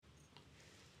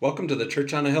Welcome to the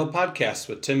Church on a Hill podcast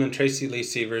with Tim and Tracy Lee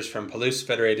Sievers from Palouse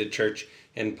Federated Church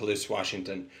in Palouse,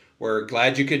 Washington. We're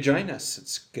glad you could join us.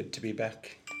 It's good to be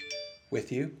back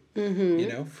with you,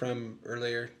 from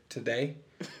earlier today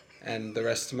and the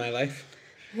rest of my life.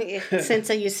 Since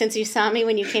you saw me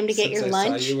when you came to get your lunch.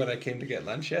 I saw you when I came to get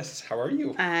lunch, yes. How are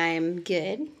you? I'm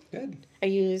good. Good.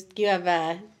 You have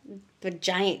a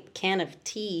giant can of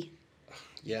tea.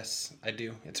 Yes, I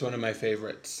do. It's one of my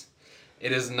favorites.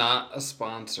 It is not a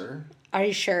sponsor. Are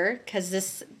you sure?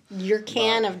 Because your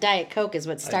can of Diet Coke is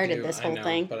what started this whole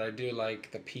thing. But I do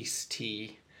like the Peace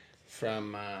Tea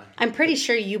from... I'm pretty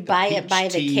sure you buy it by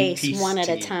the case one at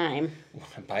a time.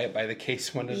 Buy it by the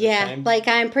case one at a time? Yeah, like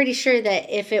I'm pretty sure that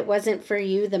if it wasn't for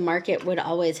you, the market would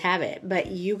always have it.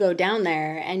 But you go down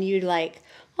there and you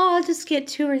I'll just get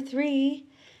 2 or 3.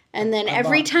 And then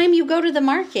every time you go to the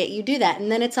market, you do that.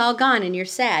 And then it's all gone and you're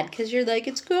sad because you're like,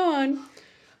 it's gone.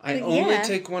 I only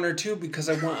take 1 or 2 because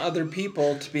I want other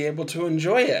people to be able to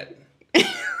enjoy it.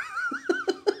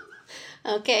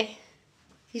 Okay.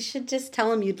 You should just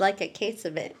tell them you'd like a case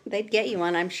of it. They'd get you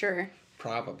one, I'm sure.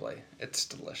 Probably. It's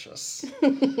delicious.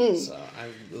 So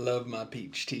I love my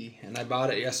peach tea. And I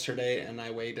bought it yesterday and I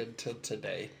waited till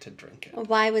today to drink it.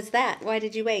 Why was that? Why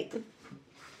did you wait?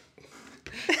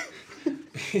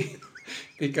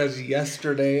 Because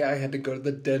yesterday I had to go to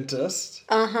the dentist.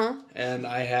 Uh-huh. And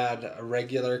I had a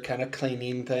regular kind of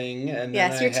cleaning thing. And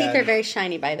yes, your teeth are very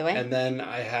shiny, by the way. And then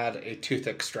I had a tooth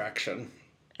extraction.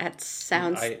 That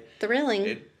sounds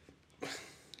thrilling.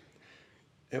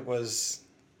 It was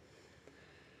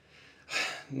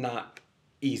not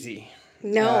easy.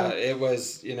 No. It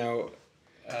was,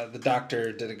 the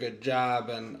doctor did a good job,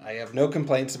 and I have no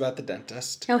complaints about the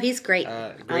dentist. Oh, he's great.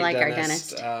 Great I like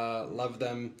dentist, our dentist. Love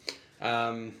them.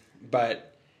 But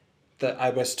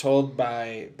I was told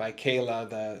by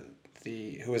Kayla,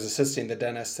 who was assisting the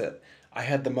dentist, that I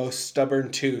had the most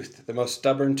stubborn tooth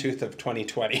of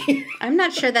 2020. I'm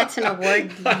not sure that's an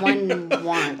award one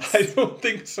wants. I don't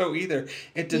think so either.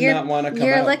 It did not want to come out.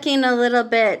 You're looking a little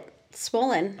bit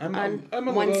swollen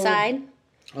on one side.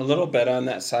 A little bit on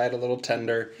that side, a little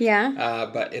tender. Yeah.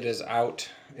 But it is out.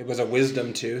 It was a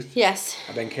wisdom tooth. Yes.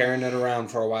 I've been carrying it around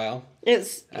for a while. It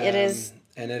is.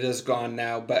 And it is gone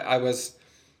now. But I was...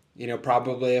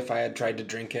 probably if I had tried to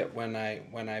drink it when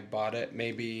I bought it,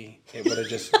 maybe it would have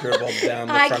just dribbled down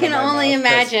the front of my mouth. I can only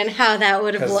imagine how that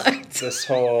would have looked. This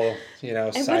whole,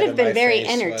 it side would have of been my very face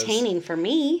entertaining for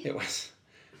me. It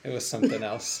was something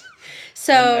else.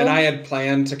 So and I had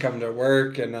planned to come to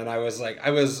work, and then I was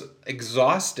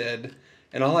exhausted,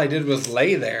 and all I did was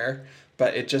lay there.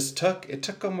 But it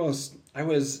took almost. I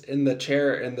was in the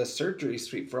chair in the surgery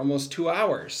suite for almost 2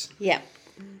 hours. Yeah.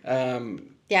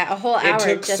 Yeah, a whole hour. It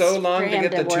took just so long for to him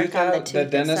get the tooth out. The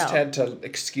dentist itself. had to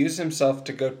excuse himself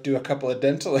to go do a couple of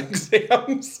dental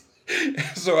exams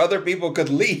so other people could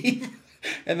leave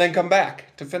and then come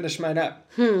back to finish mine up.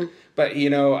 But,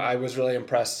 I was really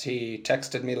impressed. He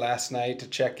texted me last night to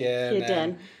check in. He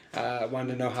did.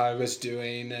 Wanted to know how I was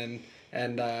doing. And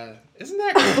isn't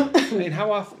that...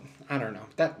 how often... I don't know.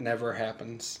 That never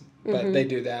happens. But they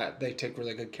do that. They take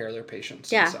really good care of their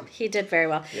patients. Yeah, he did very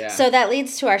well. Yeah. So that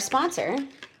leads to our sponsor.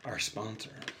 Our sponsor.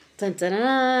 Dun, dun,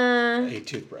 dun. A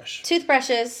toothbrush.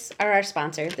 Toothbrushes are our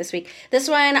sponsor this week. This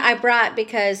one I brought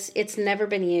because it's never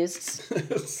been used.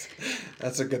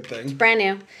 That's a good thing. It's brand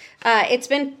new.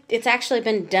 It's actually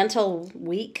been dental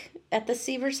week at the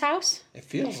Sievers house. It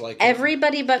feels like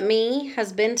everybody but me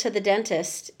has been to the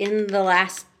dentist in the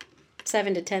last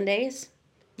 7 to 10 days.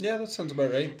 Yeah, that sounds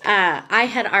about right. I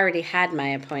had already had my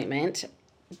appointment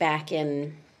back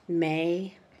in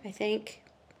May, I think.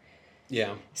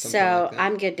 Yeah. So like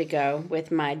I'm good to go with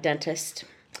my dentist.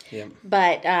 Yeah.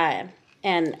 But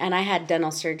and I had dental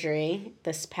surgery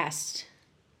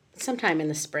sometime in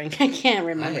the spring. I can't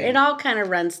remember. It all kind of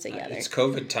runs together. It's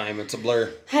COVID time. It's a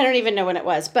blur. I don't even know when it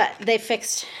was, but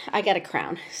I got a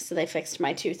crown, so they fixed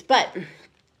my tooth. But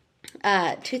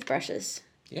toothbrushes.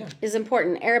 Yeah. Is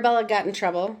important. Arabella got in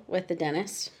trouble with the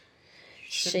dentist. You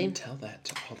shouldn't tell that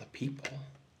to all the people.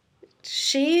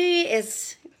 She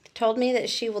told me that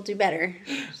she will do better.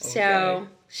 Okay. So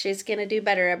she's going to do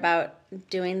better about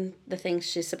doing the things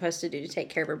she's supposed to do to take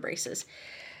care of her braces.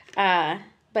 But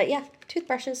yeah,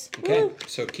 toothbrushes. Okay. Woo.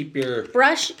 So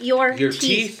brush your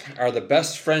teeth are the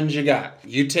best friends you got.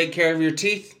 You take care of your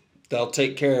teeth, they'll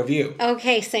take care of you.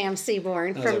 Okay, Sam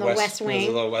Seaborn from the West Wing. There's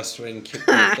a little West Wing kick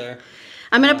right there.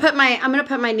 I'm gonna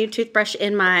put my new toothbrush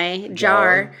in my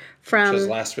jar from. Which was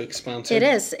last week's sponsor. It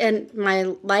is, and my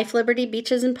Life, Liberty,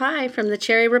 Beaches, and Pie from the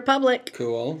Cherry Republic.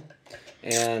 Cool.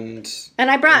 And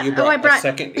I brought, you brought a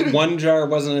second. One jar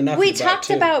wasn't enough. We talked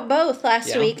about both last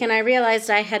Yeah. week, and I realized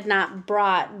I had not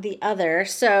brought the other.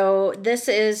 So this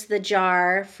is the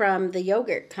jar from the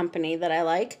yogurt company that I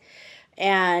like,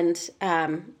 and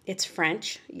it's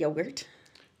French yogurt.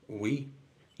 Oui.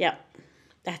 Yep.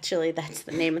 Actually, that's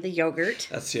the name of the yogurt.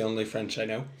 That's the only French I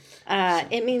know.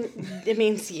 It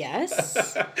means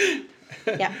yes.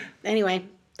 Yeah. Anyway,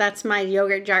 that's my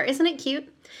yogurt jar. Isn't it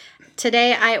cute?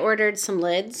 Today I ordered some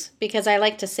lids because I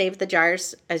like to save the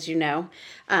jars, as you know.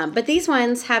 But these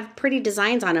ones have pretty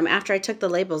designs on them after I took the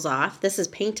labels off. This is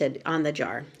painted on the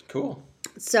jar. Cool.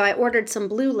 So I ordered some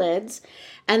blue lids,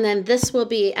 and then this will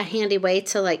be a handy way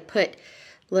to like put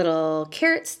little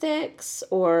carrot sticks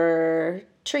or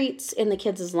treats in the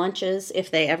kids' lunches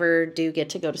if they ever do get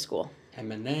to go to school.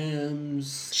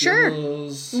 M&M's, Sure.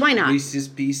 Skittles, Why not? Reese's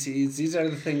Pieces. These are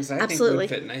the things I think would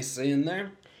fit nicely in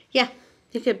there. Yeah,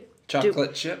 you could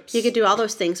Chocolate chips. You could do all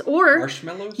those things, or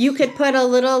marshmallows. You could put a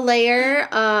little layer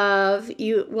of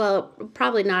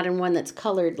probably not in one that's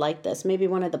colored like this. Maybe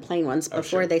one of the plain ones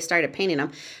before they started painting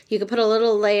them. You could put a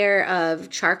little layer of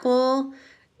charcoal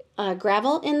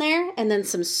gravel in there, and then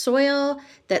some soil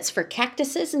that's for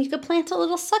cactuses, and you could plant a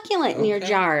little succulent in your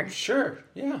jar. Sure,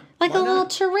 yeah. Like a little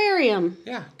terrarium.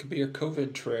 Yeah, it could be your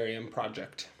COVID terrarium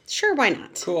project. Sure, why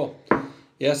not? Cool.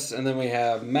 Yes, and then we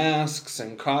have masks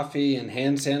and coffee and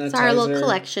hand sanitizer. It's our little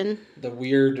collection. The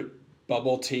weird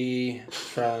bubble tea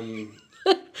from...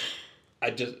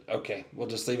 we'll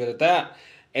just leave it at that.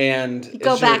 And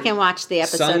go back and watch the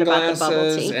episode about the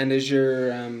bubble tea. And is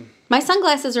your... my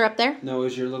sunglasses are up there. No,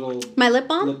 is your little... My lip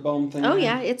balm? Lip balm thing? Oh,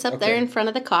 yeah, it's up there in front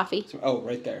of the coffee.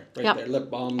 Right there. There.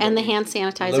 Lip balm. And the hand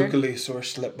sanitizer. Locally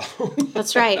sourced lip balm.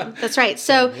 That's right.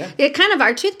 So it kind of,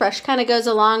 our toothbrush kind of goes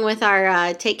along with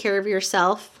our take care of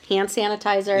yourself. Hand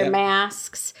sanitizer,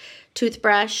 masks,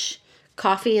 toothbrush.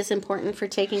 Coffee is important for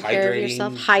taking care of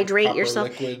yourself. Hydrate yourself.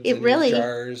 It really...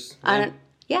 jars.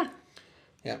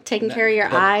 Yeah. Taking care of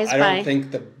your eyes. I don't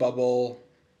think the bubble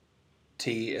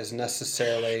tea is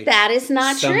necessarily... That is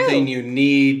not something you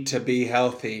need to be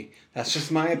healthy. That's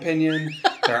just my opinion.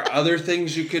 There are other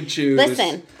things you could choose.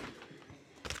 Listen.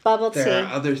 Bubble tea. There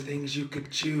are other things you could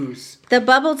choose. The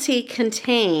bubble tea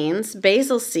contains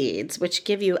basil seeds, which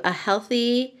give you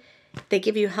they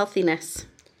give you healthiness.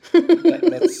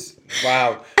 That's,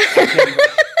 wow.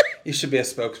 You should be a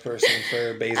spokesperson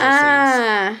for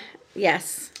basil seeds.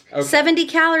 Yes. Okay. 70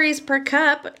 calories per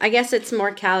cup. I guess it's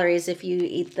more calories if you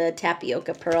eat the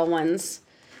tapioca pearl ones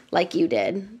like you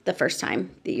did the first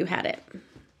time that you had it.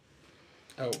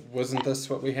 Oh, wasn't this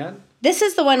what we had? This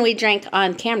is the one we drank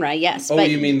on camera, yes. Oh,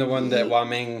 you mean the one that Wah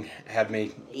Ming had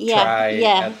me try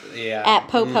at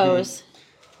Popo's.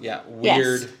 Mm-hmm. Yeah,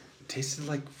 weird. Yes. Tasted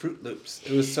like Fruit Loops.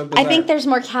 It was so bizarre. I think there's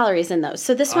more calories in those.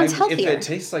 So this one's healthier. If it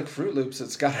tastes like Fruit Loops,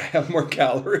 it's got to have more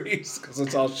calories because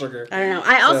it's all sugar. I don't know.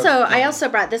 I also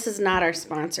brought, this is not our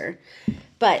sponsor,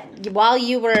 but while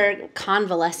you were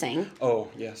convalescing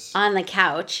on the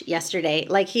couch yesterday,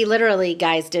 like he literally,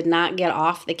 guys, did not get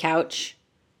off the couch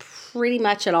pretty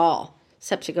much at all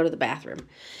except to go to the bathroom.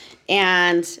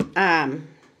 And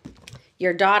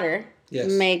your daughter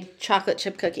made chocolate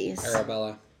chip cookies.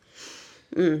 Arabella.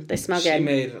 They smell good. She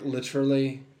made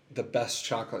literally the best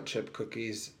chocolate chip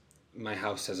cookies my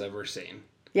house has ever seen.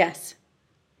 Yes.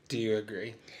 Do you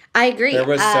agree? I agree. There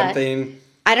was something...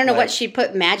 I don't know what she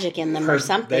put magic in them or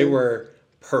something. They were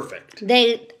perfect.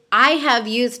 I have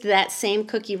used that same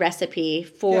cookie recipe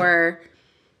for...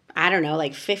 I don't know,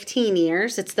 like 15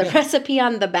 years. It's the recipe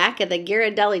on the back of the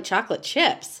Ghirardelli chocolate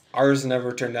chips. Ours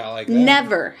never turned out like that.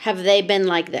 Never have they been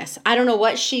like this. I don't know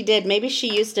what she did. Maybe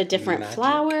she used a different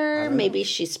flour. Maybe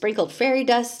she sprinkled fairy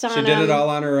dust on them. She did it all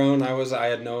on her own. I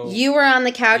had no... You were on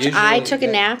the couch. I took a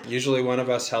nap. Usually one of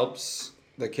us helps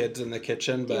the kids in the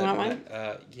kitchen. But, you want one?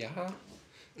 Yeah.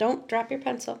 Don't drop your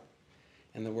pencil.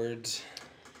 In the words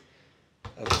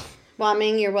of... Wah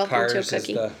Ming, you're welcome to a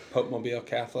cookie. Is the Pope Mobile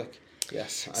Catholic.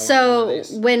 Yes. So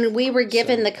when we were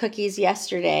given the cookies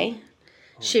yesterday,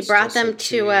 she brought them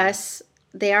to us.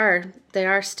 They are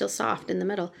still soft in the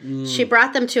middle. She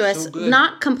brought them to us,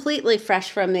 not completely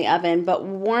fresh from the oven, but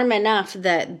warm enough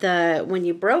that when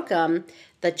you broke them,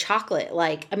 the chocolate,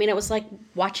 it was like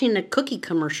watching a cookie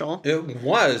commercial. It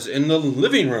was in the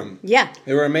living room. Yeah.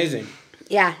 They were amazing.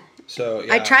 Yeah. So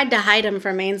I tried to hide them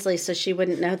from Ainsley so she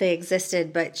wouldn't know they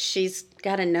existed, but she's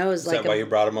got a nose like why you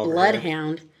brought them over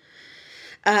bloodhound.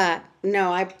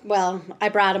 No, I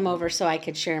brought them over so I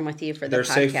could share them with you for the podcast.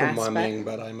 They're safe from Wah Ming,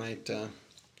 but I might,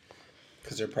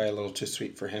 because they're probably a little too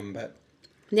sweet for him, but.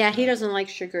 Yeah, he doesn't like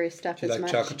sugary stuff as much. Do you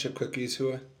like chocolate chip cookies,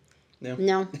 Hua? No?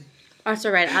 No. That's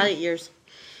all right. I'll eat yours.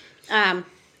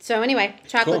 So anyway,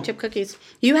 chocolate Cool. chip cookies.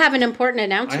 You have an important I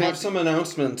announcement. have some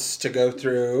announcements to go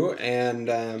through, and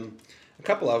a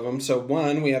couple of them. So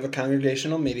one, we have a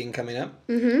congregational meeting coming up.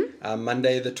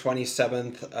 Monday the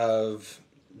 27th of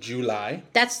July.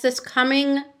 That's this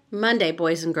coming Monday,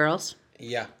 boys and girls.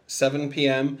 Yeah, 7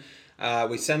 p.m.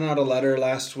 We sent out a letter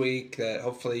last week that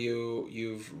hopefully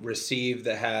you've received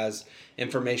that has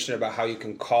information about how you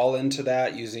can call into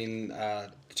that using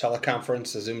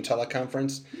teleconference, a Zoom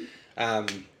teleconference.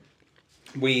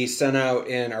 We sent out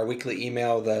in our weekly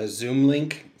email the Zoom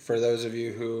link for those of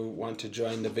you who want to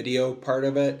join the video part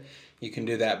of it. You can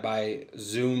do that by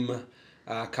Zoom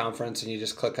conference, and you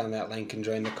just click on that link and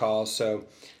join the call. So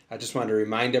I just wanted to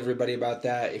remind everybody about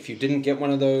that. If you didn't get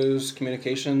one of those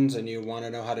communications and you want to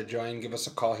know how to join, give us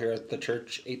a call here at the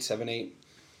church,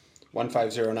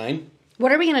 878-1509.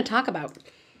 What are we going to talk about?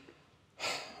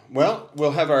 Well,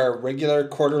 we'll have our regular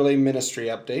quarterly ministry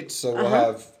updates. So we'll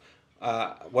have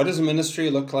what does a ministry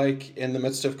look like in the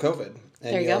midst of COVID?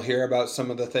 And you'll hear about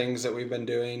some of the things that we've been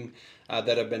doing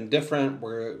that have been different.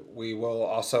 We will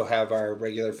also have our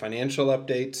regular financial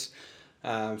updates.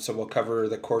 So we'll cover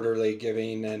the quarterly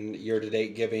giving and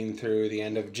year-to-date giving through the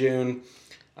end of June.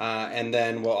 And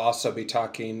then we'll also be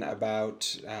talking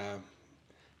about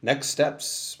next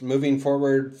steps moving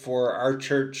forward for our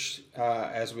church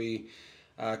as we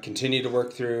continue to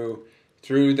work through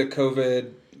the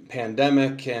COVID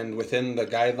pandemic and within the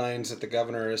guidelines that the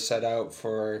governor has set out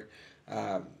for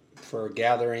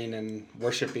gathering and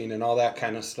worshiping and all that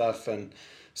kind of stuff. And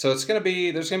so there's going to be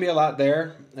a lot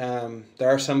there. There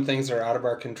are some things that are out of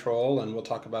our control, and we'll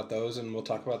talk about those, and we'll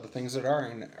talk about the things that are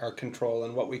in our control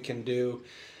and what we can do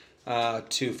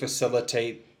to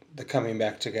facilitate the coming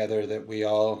back together that we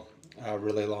all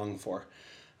really long for.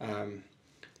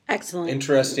 Excellent.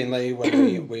 Interestingly,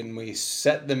 when we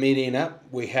set the meeting up,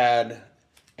 we had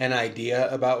an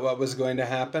idea about what was going to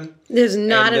happen. There's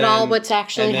not at all what's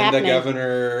actually happening. And then the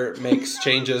governor makes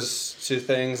changes to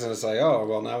things, and it's like, oh,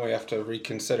 well, now we have to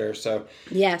reconsider. So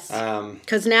yes,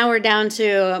 because now we're down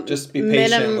to just be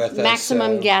patient with us.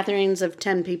 Maximum gatherings of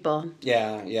 10 people.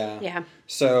 Yeah.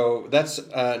 So that's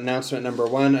announcement number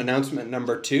one. Announcement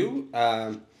number two,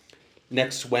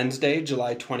 next Wednesday,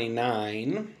 July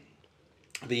 29,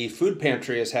 the food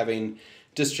pantry is having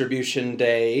distribution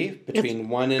day between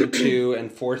 1 and 2 and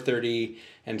 4:30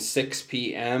 and 6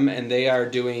 p.m. And they are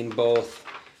doing both,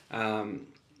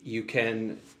 you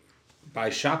can by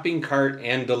shopping cart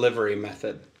and delivery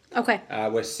method. Okay.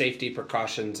 With safety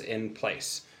precautions in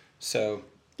place. So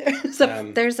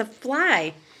there's a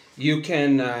fly. You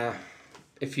can,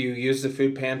 if you use the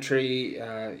food pantry,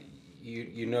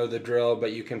 you know the drill,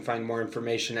 but you can find more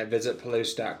information at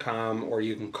visitpalouse.com, or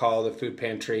you can call the food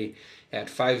pantry at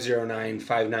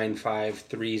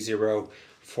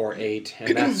 509-595-3048,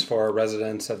 and that's for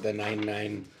residents of the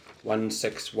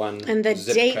 99161 And the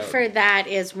zip date code. for that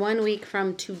is 1 week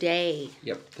from today.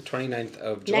 Yep, the 29th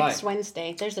of July. Next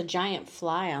Wednesday. There's a giant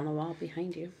fly on the wall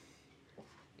behind you.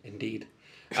 Indeed.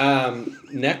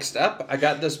 Next up, I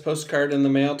got this postcard in the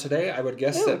mail today. I would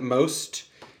guess that most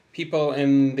people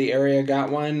in the area got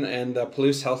one, and the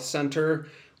Palouse Health Center,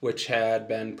 which had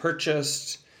been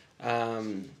purchased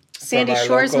Sandy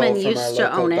Shoresman used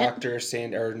to own it. Doctor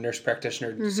Sandy, or nurse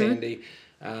practitioner Sandy.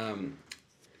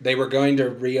 They were going to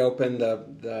reopen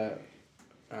the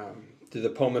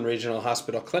Pullman Regional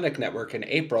Hospital Clinic Network in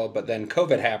April, but then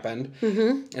COVID happened,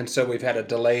 and so we've had a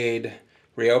delayed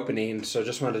reopening. So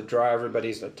just wanted to draw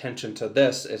everybody's attention to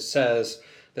this. It says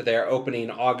that they are opening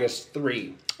August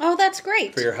 3. Oh, that's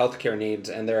great. For your healthcare needs,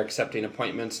 and they're accepting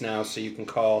appointments now, so you can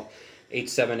call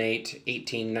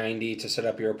 878-1890 to set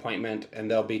up your appointment,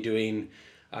 and they'll be doing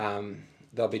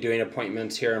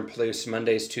appointments here in Palouse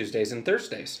Mondays, Tuesdays, and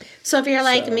Thursdays. So if you're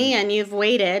like me and you've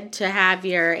waited to have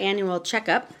your annual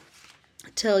checkup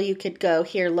till you could go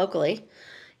here locally,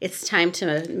 it's time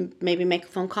to maybe make a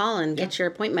phone call and get your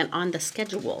appointment on the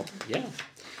schedule. Yeah.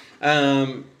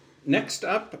 Next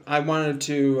up, I wanted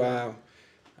to...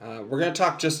 we're going to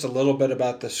talk just a little bit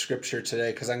about the scripture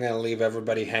today, because I'm going to leave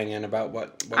everybody hanging about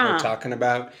what we're talking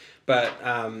about. But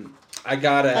I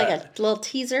got like a little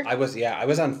teaser. I was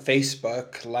on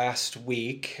Facebook last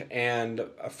week, and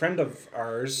a friend of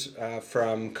ours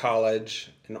from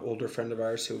college, an older friend of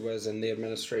ours who was in the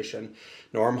administration,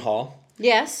 Norm Hall.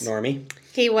 Yes. Normie.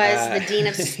 He was the dean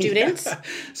of students. Yeah.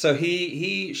 So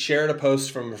he shared a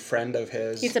post from a friend of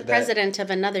his. He's the president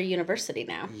of another university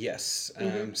now. Yes.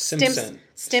 Simpson.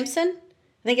 Stimson?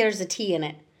 I think there's a T in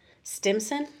it.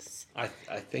 Stimson? I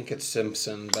think it's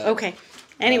Simpson. But, okay.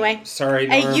 Anyway. Sorry,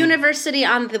 Norm. A university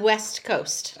on the West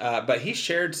Coast. But he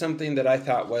shared something that I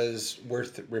thought was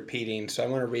worth repeating. So I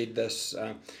want to read this.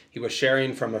 He was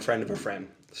sharing from a friend of a friend.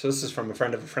 So this is from a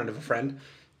friend of a friend of a friend.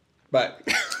 But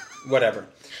whatever.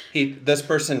 This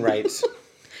person writes,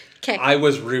 Okay. I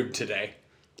was rude today.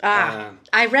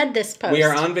 I read this post. We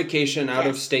are on vacation out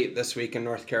of state this week in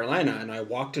North Carolina, and I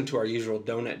walked into our usual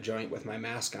donut joint with my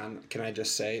mask on. Can I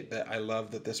just say that I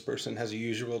love that this person has a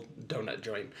usual donut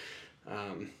joint?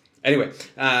 Anyway,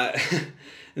 and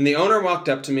the owner walked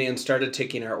up to me and started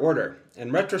taking our order.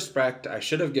 In retrospect, I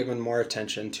should have given more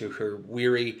attention to her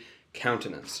weary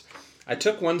countenance. I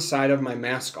took one side of my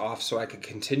mask off so I could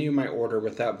continue my order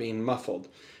without being muffled.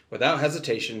 Without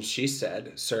hesitation, she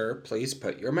said, "Sir, please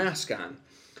put your mask on."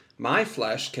 My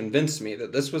flesh convinced me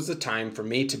that this was the time for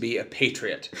me to be a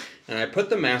patriot, and I put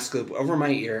the mask loop over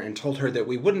my ear and told her that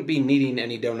we wouldn't be needing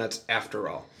any donuts after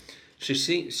all. She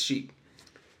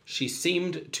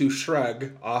seemed to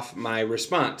shrug off my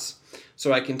response,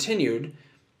 so I continued.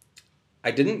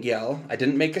 I didn't yell, I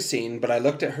didn't make a scene, but I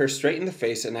looked at her straight in the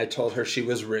face and I told her she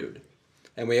was rude.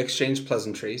 And we exchanged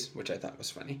pleasantries, which I thought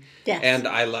was funny, and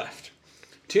I left.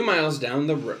 2 miles down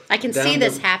the road. I can see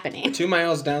this happening. 2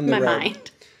 miles down the road. My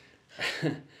mind.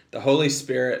 The Holy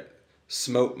Spirit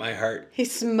smote my heart. He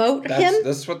smote him?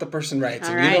 That's what the person writes.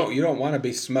 All and right. you don't want to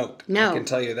be smoked. No. I can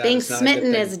tell you that. Being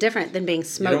smitten is different than being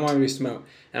smoked. You don't want to be smoked.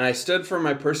 And I stood for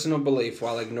my personal belief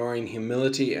while ignoring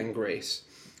humility and grace.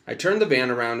 I turned the van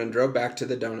around and drove back to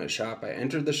the donut shop. I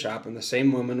entered the shop and the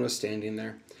same woman was standing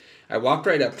there. I walked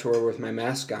right up to her with my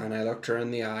mask on. I looked her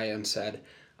in the eye and said,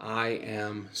 "I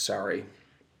am sorry."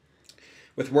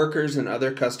 With workers and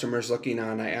other customers looking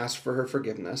on, I asked for her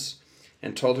forgiveness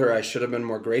and told her I should have been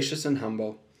more gracious and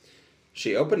humble.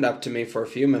 She opened up to me for a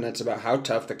few minutes about how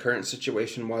tough the current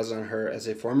situation was on her as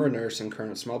a former nurse and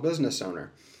current small business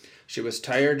owner. She was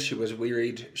tired, she was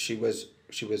wearied, she was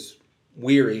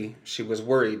weary, she was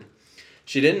worried.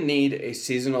 She didn't need a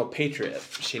seasonal patriot,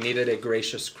 she needed a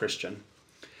gracious Christian.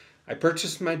 I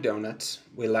purchased my donuts,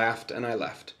 we laughed, and I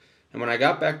left. And when I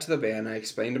got back to the van, I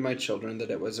explained to my children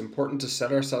that it was important to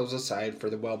set ourselves aside for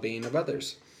the well-being of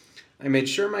others. I made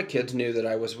sure my kids knew that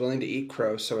I was willing to eat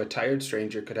crow so a tired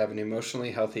stranger could have an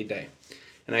emotionally healthy day.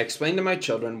 And I explained to my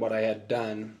children what I had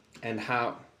done and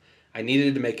how I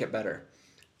needed to make it better.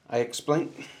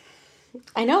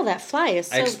 I know, that fly is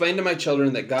so I explained to my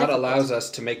children that God allows us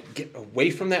to get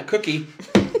away from that cookie.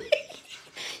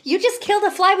 You just killed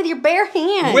a fly with your bare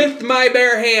hand. With my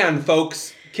bare hand,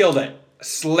 folks. Killed it.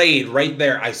 Slayed right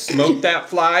there. I smoked that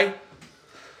fly.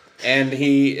 And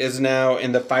he is now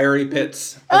in the fiery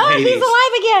pits of Hades. He's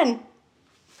alive again.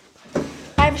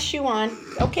 I have a shoe on.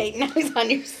 Okay, now he's on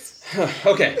your...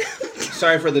 Okay.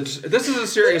 Sorry for this is a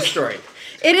serious story.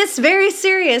 It is very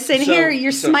serious, and here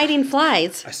you're smiting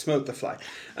flies. I smoked the fly.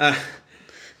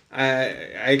 I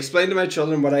explained to my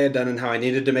children what I had done and how I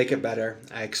needed to make it better.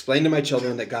 I explained to my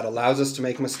children that God allows us to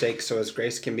make mistakes so His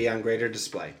grace can be on greater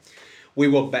display. We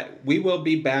will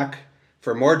be back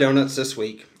for more donuts this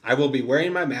week. I will be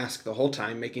wearing my mask the whole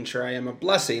time, making sure I am a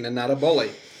blessing and not a bully.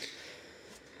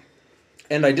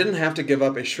 And I didn't have to give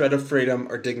up a shred of freedom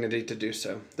or dignity to do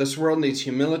so. This world needs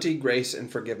humility, grace,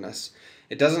 and forgiveness.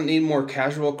 It doesn't need more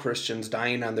casual Christians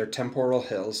dying on their temporal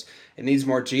hills. It needs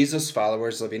more Jesus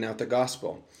followers living out the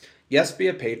gospel. Yes, be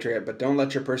a patriot, but don't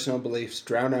let your personal beliefs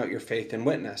drown out your faith and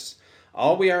witness.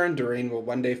 All we are enduring will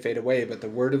one day fade away, but the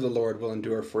word of the Lord will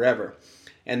endure forever.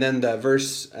 And then the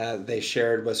verse they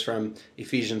shared was from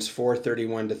Ephesians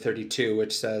 4:31-32,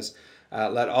 which says,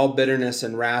 let all bitterness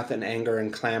and wrath and anger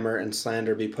and clamor and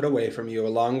slander be put away from you,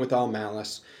 along with all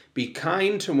malice. Be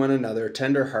kind to one another,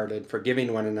 tender-hearted,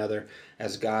 forgiving one another,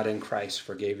 as God in Christ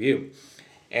forgave you.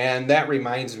 And that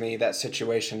reminds me, that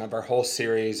situation, of our whole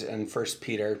series in 1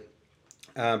 Peter,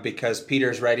 because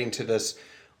Peter's writing to this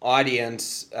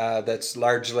audience that's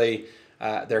largely,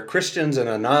 they're Christians in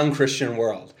a non-Christian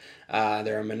world.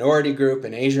 They're a minority group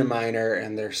in Asia Minor,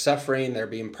 and they're suffering, they're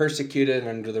being persecuted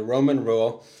under the Roman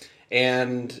rule.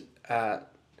 And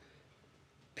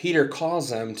Peter calls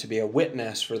them to be a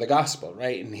witness for the gospel,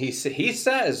 right? And he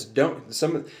says,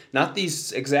 not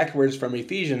these exact words from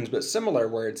Ephesians, but similar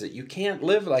words, that you can't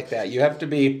live like that. You have to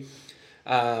be,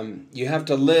 you have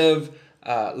to live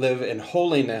in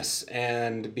holiness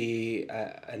and be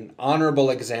an honorable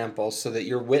example, so that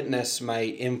your witness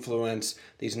might influence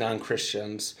these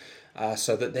non-Christians,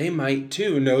 so that they might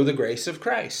too know the grace of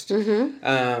Christ.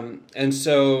 Mm-hmm. And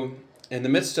so, in the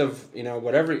midst of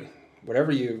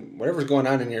whatever's going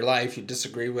on in your life, you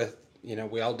disagree with.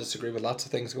 We all disagree with lots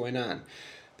of things going on,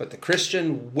 but the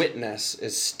Christian witness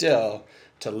is still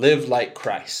to live like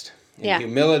Christ. In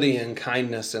humility and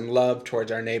kindness and love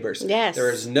towards our neighbors. Yes. There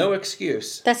is no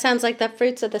excuse. That sounds like the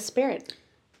fruits of the Spirit.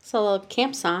 It's a little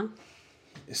camp song.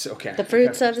 It's okay. The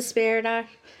fruits of the Spirit are...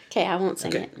 Okay, I won't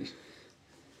sing it.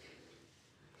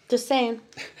 Just saying.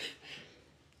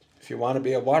 If you want to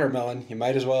be a watermelon, you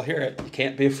might as well hear it. You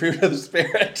can't be a fruit of the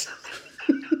Spirit.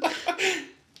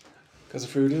 Because the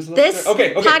fruit is... This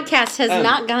podcast has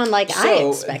not gone like I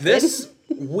expected. This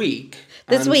week,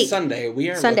 Sunday, we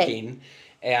are looking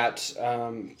at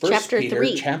 1 Peter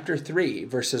chapter 3,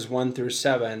 verses 1 through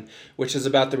 7, which is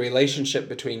about the relationship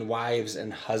between wives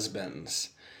and husbands.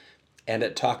 And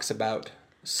it talks about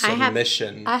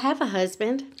submission. I have a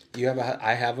husband.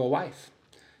 I have a wife.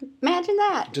 Imagine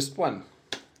that. Just one.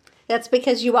 That's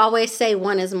because you always say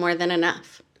one is more than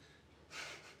enough.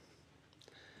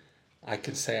 I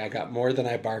can say I got more than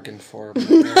I bargained for when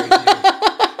I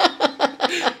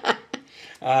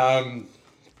married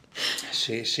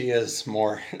you. She is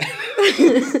more.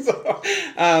 So,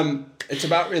 it's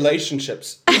about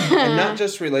relationships, and not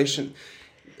just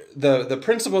The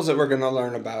principles that we're going to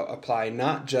learn about apply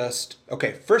not just...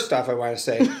 Okay, first off, I want to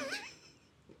say,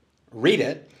 read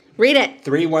it. Read it.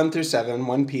 3, 1 through 7,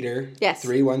 1 Peter. Yes.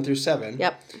 3, 1 through 7.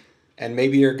 Yep. And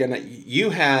maybe you're going to... You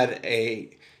had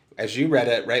as you read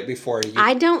it right before...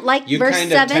 I don't like verse 7.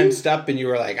 You kind of tensed up and you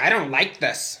were like, I don't like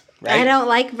this. Right? I don't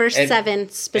like verse 7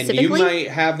 specifically. And you might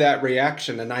have that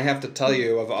reaction, and I have to tell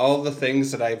you, of all the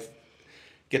things that I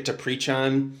get to preach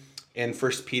on in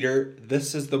 1 Peter,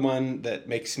 this is the one that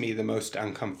makes me the most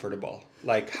uncomfortable.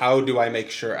 Like, how do I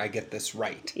make sure I get this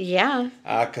right? Yeah.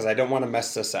 Because I don't want to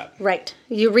mess this up. Right.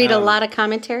 You read a lot of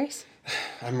commentaries?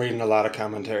 I'm reading a lot of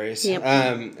commentaries.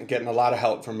 Yep. Getting a lot of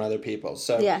help from other people.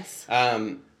 So yes.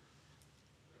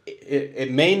 It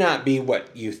may not be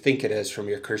what you think it is from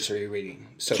your cursory reading.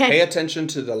 So pay attention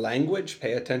to the language,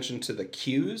 pay attention to the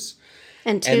cues.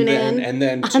 And tune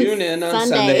in on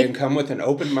Sunday and come with an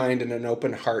open mind and an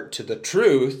open heart to the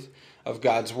truth of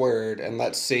God's word. And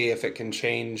let's see if it can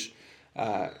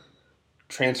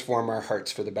transform our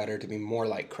hearts for the better to be more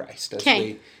like Christ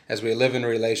as we live in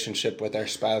relationship with our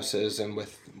spouses and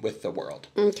with the world.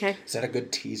 Okay. Is that a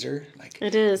good teaser? Like,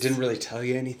 it is. Didn't really tell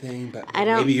you anything, but I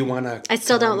don't, maybe you want to... I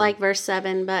still don't like verse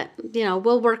 7, but,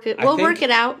 we'll work it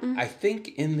out. I think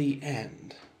in the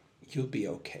end, you'll be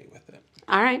okay with it.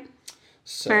 All right.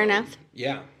 So, fair enough.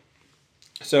 Yeah.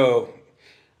 So,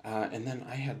 and then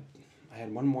I had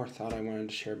one more thought I wanted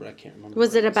to share, but I can't remember.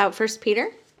 Was it about 1 Peter?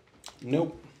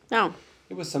 Nope. Oh.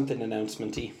 It was something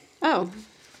announcement-y. Oh.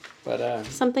 But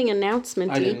something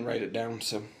announcement-y. I didn't write it down,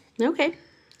 so. Okay.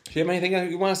 Do you have anything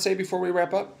you want to say before we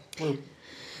wrap up? Or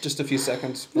just a few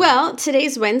seconds? Well,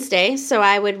 today's Wednesday, so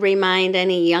I would remind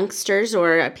any youngsters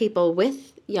or people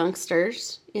with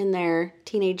youngsters in their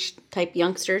teenage-type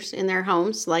youngsters in their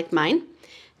homes like mine,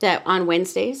 that on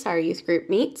Wednesdays our youth group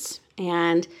meets,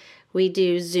 and we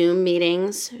do Zoom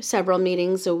meetings, several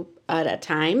meetings at a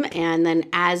time, and then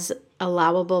as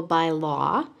allowable by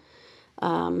law,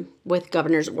 with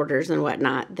governor's orders and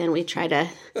whatnot, then we try to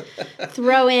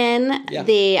throw in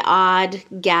the odd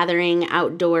gathering,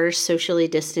 outdoors, socially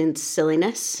distanced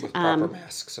silliness. With proper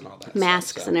masks and all that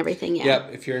masks stuff, and everything, yeah.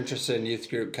 Yep, if you're interested in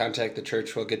youth group, contact the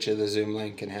church. We'll get you the Zoom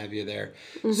link and have you there.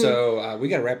 Mm-hmm. So we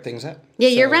got to wrap things up. Yeah,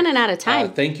 you're running out of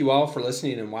time. Thank you all for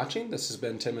listening and watching. This has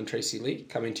been Tim and Tracy Lee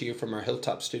coming to you from our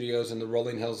Hilltop Studios in the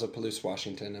rolling hills of Palouse,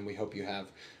 Washington, and we hope you have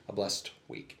a blessed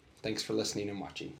week. Thanks for listening and watching.